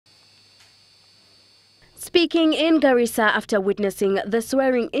Speaking in Garissa after witnessing the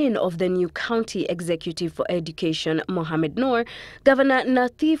swearing-in of the new County Executive for Education, Mohammed Noor, Governor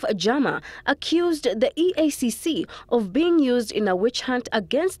Nathif Jama accused the EACC of being used in a witch hunt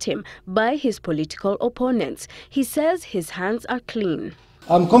against him by his political opponents. He says his hands are clean.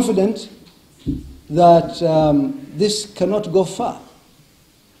 I'm confident that this cannot go far.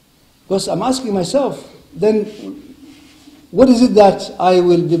 Because I'm asking myself, then what is it that I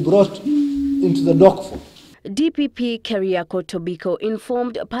will be brought into the dock for? DPP Keriako Tobiko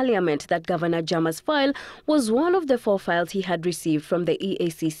informed Parliament that Governor Jama's file was one of the 4 files he had received from the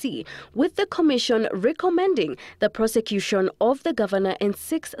EACC, with the Commission recommending the prosecution of the governor and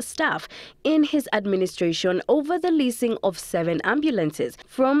 6 staff in his administration over the leasing of 7 ambulances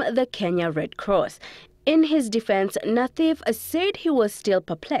from the Kenya Red Cross. In his defense, Nathif said he was still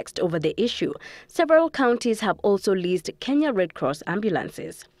perplexed over the issue. Several counties have also leased Kenya Red Cross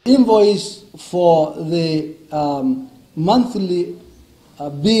ambulances. Invoice for the monthly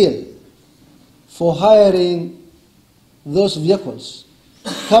bill for hiring those vehicles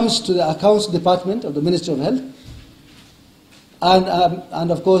comes to the accounts department of the Ministry of Health,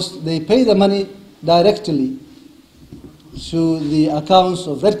 and of course they pay the money directly to the accounts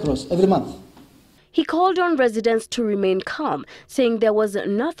of Red Cross every month. He called on residents to remain calm, saying there was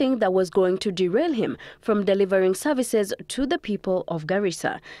nothing that was going to derail him from delivering services to the people of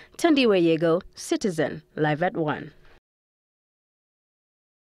Garissa. Tandiwe Yego, Citizen, live at 1.